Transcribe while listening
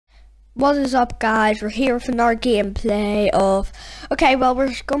What is up, guys? We're here with another gameplay of... Okay, well,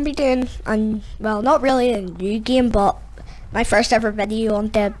 we're going to be doing, well, not really a new game, but my first ever video on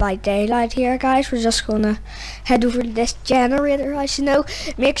Dead by Daylight here, guys. We're just going to head over to this generator, as you know.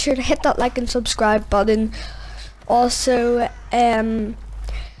 Make sure to hit that like and subscribe button. Also, I'm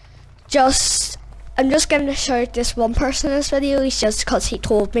just going to shout out this one person in this video. He's just because he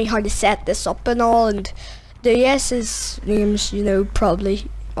told me how to set this up and all, and his name's, you know, probably...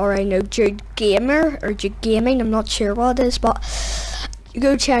 or I know Jude Gamer or Jude Gaming, I'm not sure what it is, but you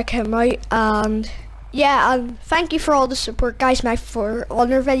go check him out. And yeah, and thank you for all the support, guys. My first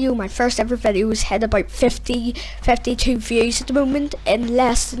ever video has had about 52 views at the moment in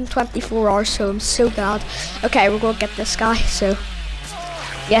less than 24 hours, so I'm so glad. Okay, we're gonna get this guy. So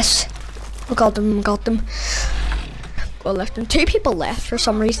yes, we got them. Well, left them 2 people left for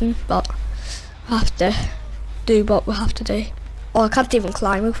some reason, but I have to do what we have to do. Oh, I can't even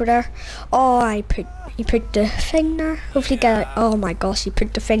climb over there. Oh, he put the thing there. Hopefully get it. Oh my gosh, he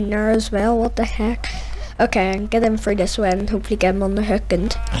put the thing there as well. What the heck? Okay, get him through this way and hopefully get him on the hook.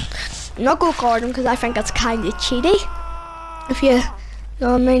 And I'm not going to guard him because I think that's kind of cheaty. If you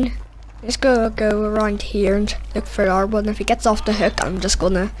know what I mean. Just go around here and look for our one. If he gets off the hook, I'm just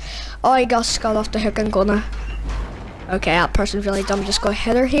gonna... Oh, he got off the hook. I'm gonna... Okay, that person's really dumb. Just go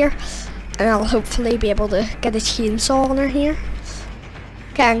hit her here. And I'll hopefully be able to get a chainsaw on her here.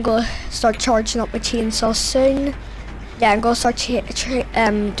 Okay, I'm gonna start charging up my chainsaw soon. Yeah, I'm gonna start doing my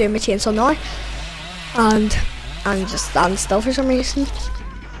chainsaw now. And I'm just standing still for some reason.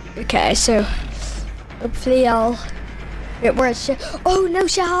 Okay, so hopefully I'll... Wait, where is she? Oh no,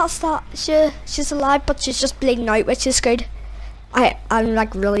 she has that. She's alive, but she's just bleeding out, which is good. I'm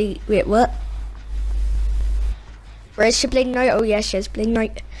like really... Wait, what? Where is she bleeding out? Oh yeah, she is bleeding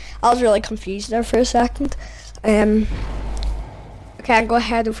out. I was really confused there for a second. Okay, I'm going to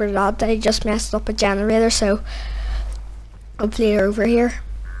head over to that. I just messed up a generator, so hopefully they're over here.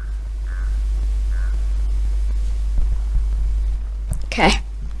 Okay.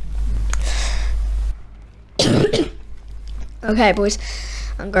 Okay, boys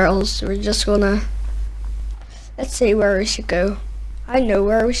and girls, we're just gonna... Let's see where we should go. I know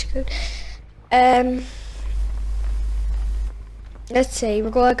where we should go. Let's see,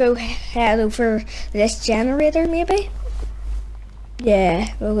 we're gonna go head over this generator, maybe?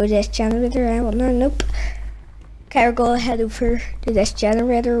 Yeah, we'll go to this generator. I don't know, nope. Okay, we're gonna head over to this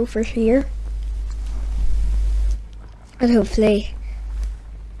generator over here. And hopefully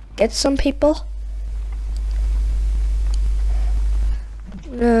get some people.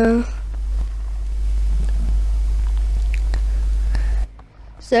 No.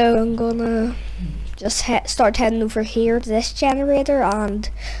 So I'm gonna just start heading over here to this generator, and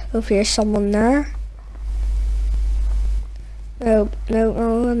over here's someone there. No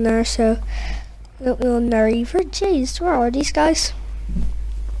one there, so no one there either. Jeez, where are these guys?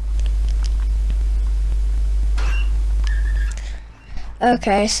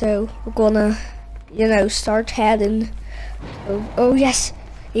 Okay, so we're gonna, you know, start heading. Oh yes,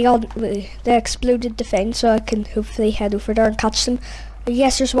 they exploded the thing, so I can hopefully head over there and catch them. Oh,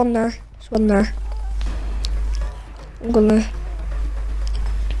 yes, there's one there. There's one there. I'm gonna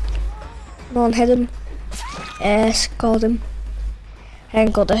come on, hit him. Yes, got him.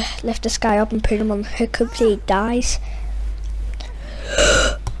 I'm gonna lift this guy up and put him on the hook. Hopefully he dies.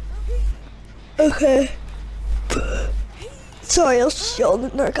 Okay. Sorry, I was just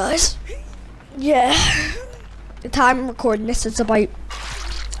yawning there, guys. Yeah. The time I'm recording this is about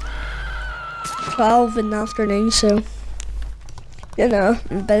 12 in the afternoon, so you know,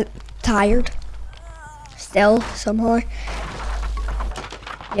 I'm a bit tired. Still, somehow.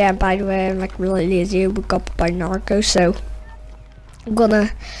 Yeah, by the way, I'm like really lazy. I woke up about an hour ago, so I'm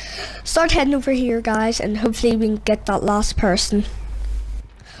gonna start heading over here, guys, and hopefully we can get that last person.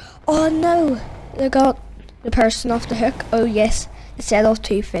 Oh no, they got the person off the hook. Oh yes, they set off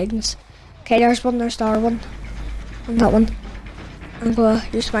 2 things. Okay, there's one, there's the other one, and that one. I'm gonna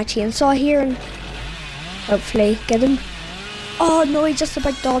use my chainsaw here and hopefully get him. Oh no, he just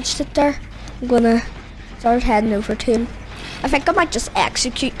about dodged it there. I'm gonna start heading over to him. I think I might just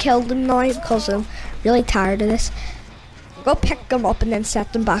kill them now because I'm really tired of this. Go pick them up and then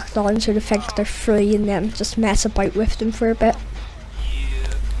set them back down so they think they're free, and then just mess about with them for a bit.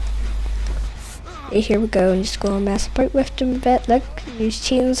 Okay, here we go, and just go and mess about with them a bit. Look, use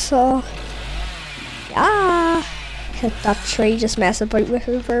chainsaw. Ah, hit that tree, just mess about with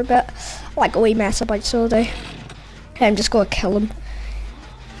him for a bit. I like a wee mess about, so they. Okay, I'm just gonna kill him.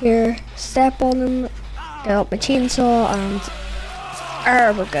 Here, step on him, get up my chainsaw, and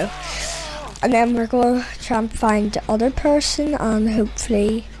there we go. And then we're going to try and find the other person, and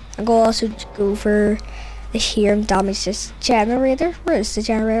hopefully I'm going to also go for the here and damage this generator. Where is the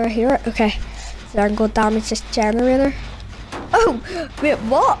generator? Here. Okay. So I'm going to damage this generator. Oh, wait,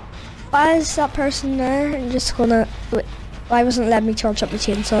 what? Why is that person there? I'm just gonna. Wait, why wasn't letting me charge up my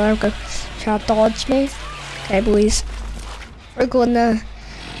chainsaw? I'm gonna try to dodge me. Okay, boys. We're gonna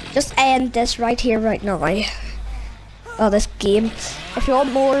just end this right here, right now. Oh, this game. If you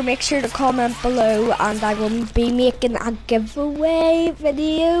want more, make sure to comment below, and I will be making a giveaway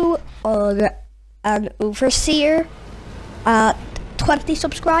video on an overseer at 20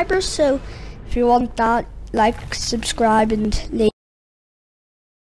 subscribers. So if you want that, like, subscribe, and leave